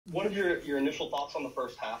What are your initial thoughts on the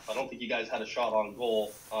first half? I don't think you guys had a shot on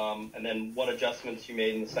goal. And then what adjustments you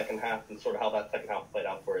made in the second half and sort of how that second half played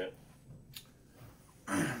out for you?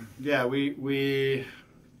 Yeah, we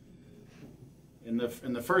in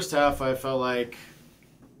the first half, I felt like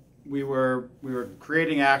we were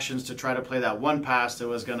creating actions to try to play that one pass that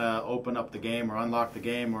was going to open up the game or unlock the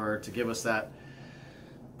game or to give us that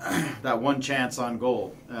that one chance on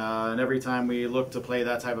goal. And every time we looked to play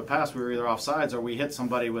that type of pass, we were either offsides or we hit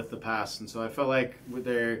somebody with the pass. And so I felt like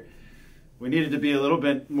we needed to be a little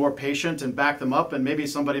bit more patient and back them up, and maybe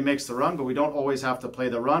somebody makes the run, but we don't always have to play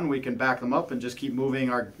the run. We can back them up and just keep moving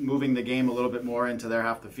the game a little bit more into their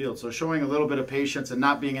half the field. So showing a little bit of patience and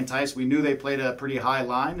not being enticed. We knew they played a pretty high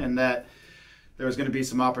line and that there was going to be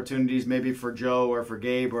some opportunities maybe for Joe or for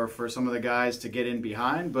Gabe or for some of the guys to get in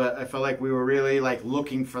behind, but I felt like we were really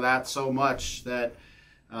looking for that so much that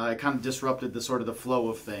it kind of disrupted the sort of the flow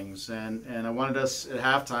of things. And I wanted us at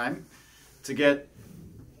halftime to get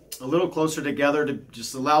a little closer together, to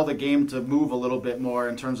just allow the game to move a little bit more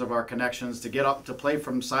in terms of our connections, to get up to play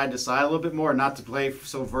from side to side a little bit more, not to play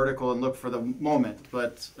so vertical and look for the moment,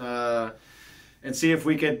 but and see if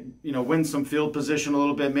we could, win some field position a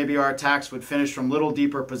little bit. Maybe our attacks would finish from little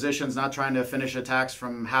deeper positions, not trying to finish attacks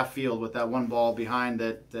from half field with that one ball behind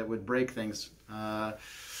that would break things. That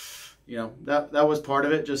was part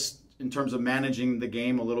of it, just in terms of managing the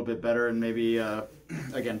game a little bit better and maybe,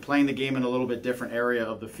 again, playing the game in a little bit different area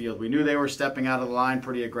of the field. We knew they were stepping out of the line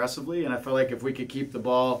pretty aggressively, and I felt like if we could keep the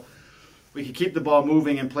ball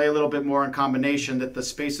moving and play a little bit more in combination, that the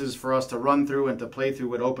spaces for us to run through and to play through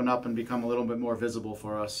would open up and become a little bit more visible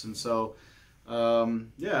for us. And so,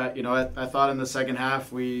 I thought in the second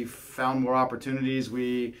half we found more opportunities.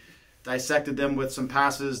 We dissected them with some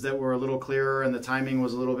passes that were a little clearer and the timing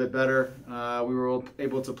was a little bit better. We were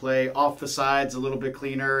able to play off the sides a little bit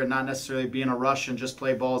cleaner and not necessarily be in a rush and just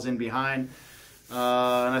play balls in behind. And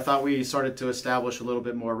I thought we started to establish a little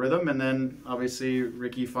bit more rhythm. And then obviously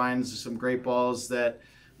Ricky finds some great balls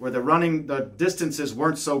where the distances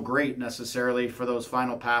weren't so great necessarily for those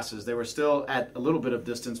final passes. They were still at a little bit of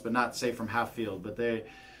distance, but not say from half field. But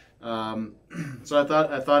so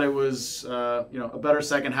I thought it was a better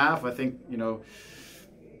second half. I think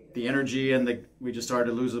the energy and we just started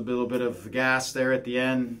to lose a little bit of gas there at the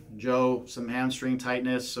end. Joe, some hamstring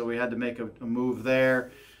tightness, so we had to make a move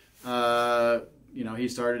there. He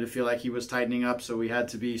started to feel like he was tightening up, so we had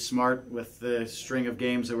to be smart with the string of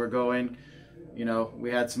games that were going.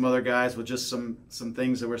 We had some other guys with just some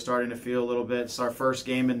things that were starting to feel a little bit. It's our first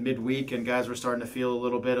game in midweek, and guys were starting to feel a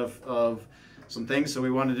little bit of some things, so we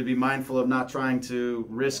wanted to be mindful of not trying to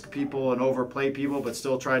risk people and overplay people, but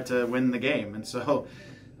still try to win the game. And so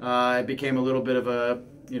it became a little bit of a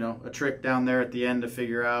trick down there at the end to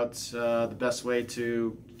figure out the best way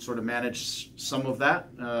to sort of manage some of that,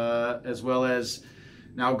 as well as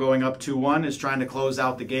now going up 2-1 is trying to close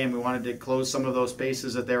out the game. We wanted to close some of those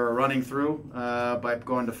spaces that they were running through by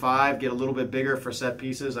going to 5, get a little bit bigger for set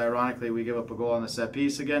pieces. Ironically, we give up a goal on the set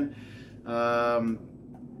piece again.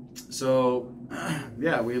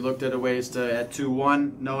 We looked at ways at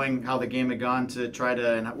 2-1, knowing how the game had gone, to try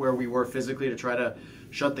to, and where we were physically, to try to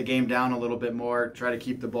shut the game down a little bit more, try to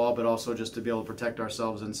keep the ball, but also just to be able to protect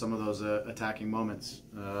ourselves in some of those attacking moments.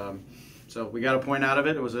 So we got a point out of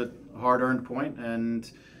it. It was a hard-earned point, and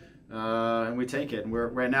we take it. And we're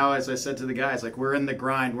right now, as I said to the guys, we're in the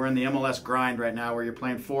grind. We're in the MLS grind right now, where you're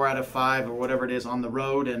playing 4 out of 5 or whatever it is on the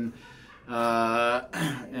road, and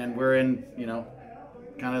we're in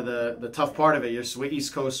kind of the tough part of it. Your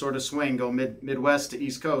East Coast sort of swing, go Midwest to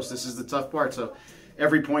East Coast. This is the tough part. So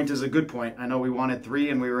every point is a good point. I know we wanted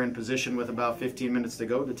 3, and we were in position with about 15 minutes to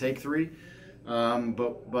go to take 3.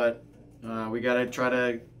 But we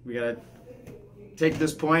gotta take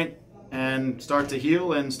this point and start to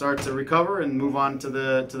heal and start to recover and move on to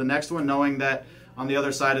the next one, knowing that on the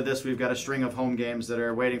other side of this we've got a string of home games that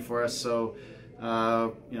are waiting for us. So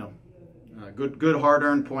good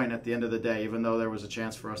hard-earned point at the end of the day, even though there was a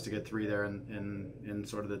chance for us to get 3 there in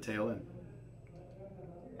sort of the tail end.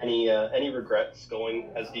 Any regrets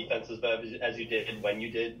going as defensive as you did when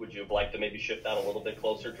you did? Would you have liked to maybe shift that a little bit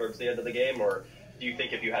closer towards the end of the game, or do you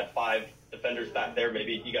think if you had 5 defenders back there,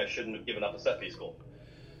 maybe you guys shouldn't have given up a set-piece goal?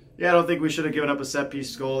 Yeah, I don't think we should have given up a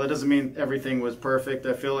set-piece goal. That doesn't mean everything was perfect.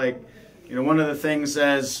 I feel like, one of the things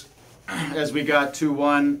as we got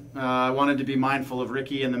 2-1, I wanted to be mindful of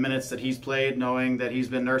Ricky and the minutes that he's played, knowing that he's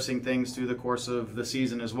been nursing things through the course of the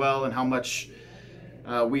season as well, and how much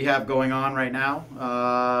we have going on right now.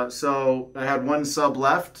 So I had 1 sub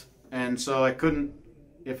left, and so I couldn't,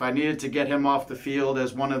 if I needed to get him off the field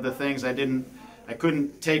as one of the things, I didn't I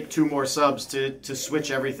couldn't take 2 more subs to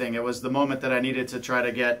switch everything. It was the moment that I needed to try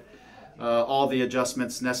to get all the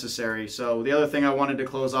adjustments necessary. So the other thing I wanted to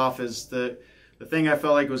close off is the thing I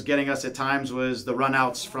felt like was getting us at times was the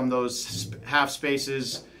runouts from those half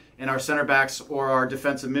spaces, and our center backs or our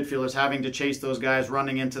defensive midfielders having to chase those guys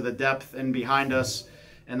running into the depth and behind us,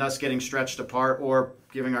 and us getting stretched apart, or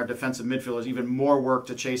giving our defensive midfielders even more work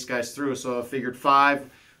to chase guys through. So I figured 5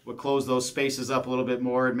 would close those spaces up a little bit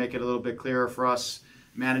more and make it a little bit clearer for us,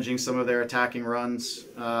 managing some of their attacking runs,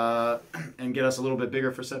 and get us a little bit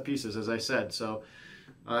bigger for set pieces, as I said. So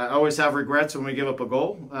I always have regrets when we give up a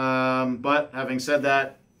goal. But having said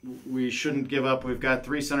that, we shouldn't give up. We've got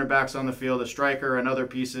 3 center backs on the field, a striker, and other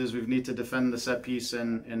pieces. We need to defend the set piece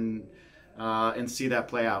and see that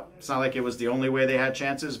play out. It's not like it was the only way they had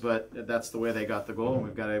chances, but that's the way they got the goal, and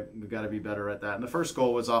we've got to be better at that. And the first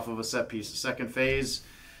goal was off of a set piece. The second phase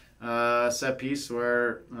set piece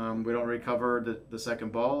where we don't recover the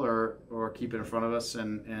second ball or keep it in front of us,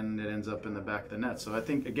 and it ends up in the back of the net. So I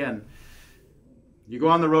think, again, you go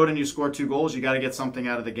on the road and you score 2 goals, you got to get something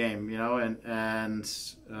out of the game, you know, and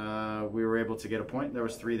we were able to get a point. There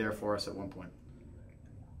was 3 there for us at one point.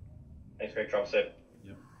 Thanks, Greg. Trump safe.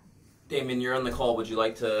 Yep. Damien, you're on the call. Would you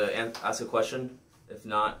like to ask a question? If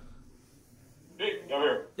not, Hey, I'm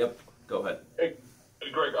here. yep, go ahead. Hey,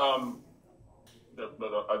 Greg. I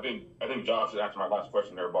think Josh had answered my last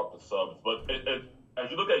question there about the subs. But as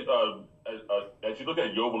you look at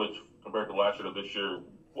Joveljic compared to last year to this year,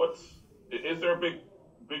 is there a big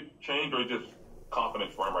change, or is it just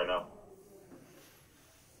confidence for him right now?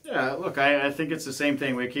 Yeah, look, I think it's the same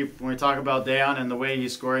thing. When we talk about Dejan and the way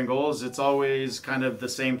he's scoring goals, it's always kind of the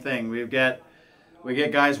same thing. We get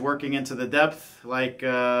guys working into the depth, like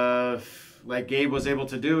Gabe was able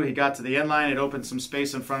to do. He got to the end line, it opened some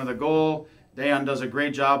space in front of the goal. Dejan does a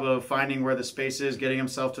great job of finding where the space is, getting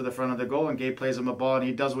himself to the front of the goal, and Gabe plays him a ball, and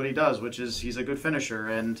he does what he does, which is he's a good finisher.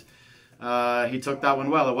 And he took that one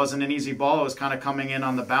well. It wasn't an easy ball. It was kind of coming in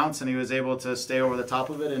on the bounce, and he was able to stay over the top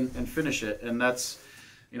of it and finish it. And that's,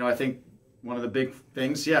 you know, I think one of the big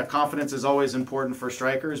things. Yeah, confidence is always important for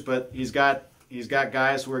strikers, but he's got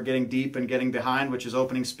guys who are getting deep and getting behind, which is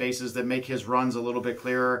opening spaces that make his runs a little bit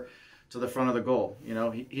clearer to the front of the goal. You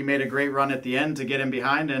know, he made a great run at the end to get him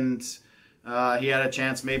behind, and he had a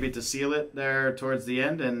chance maybe to seal it there towards the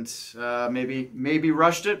end, and maybe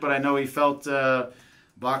rushed it, but I know he felt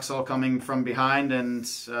Boxall coming from behind, and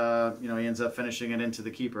he ends up finishing it into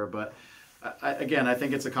the keeper. But I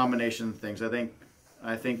think it's a combination of things. I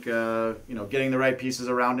think getting the right pieces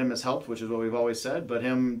around him has helped, which is what we've always said. But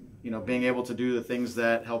him, being able to do the things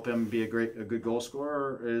that help him be a good goal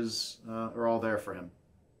scorer are all there for him.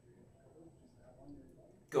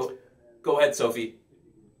 Go ahead, Sophie.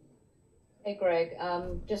 Hey, Greg.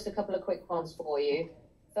 Just a couple of quick ones for you.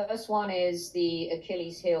 First one is the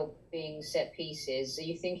Achilles heel being set pieces. Are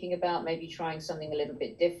you thinking about maybe trying something a little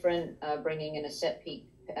bit different, bringing in a set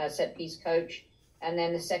piece coach? And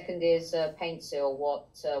then the second is paint seal. What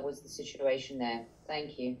was the situation there?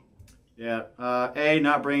 Thank you. Yeah.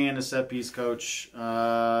 Not bringing in a set piece coach.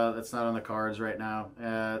 That's not on the cards right now.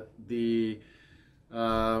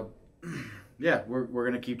 We're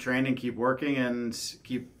going to keep training, keep working, and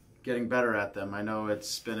keep getting better at them. I know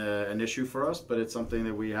it's been an issue for us, but it's something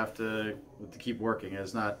that we have to keep working.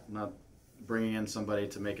 It's not bringing in somebody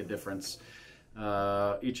to make a difference.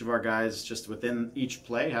 Each of our guys, just within each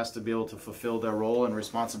play, has to be able to fulfill their role and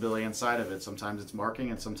responsibility inside of it. Sometimes it's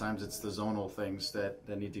marking, and sometimes it's the zonal things that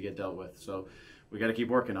need to get dealt with. So we got to keep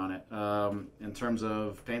working on it. In terms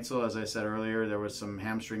of Paintsel, as I said earlier, there was some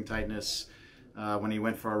hamstring tightness when he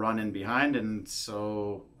went for a run in behind, and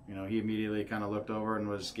so he immediately kind of looked over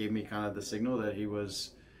and gave me kind of the signal that he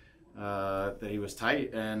was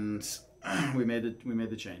tight, and we made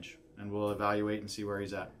the change, and we'll evaluate and see where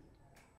he's at.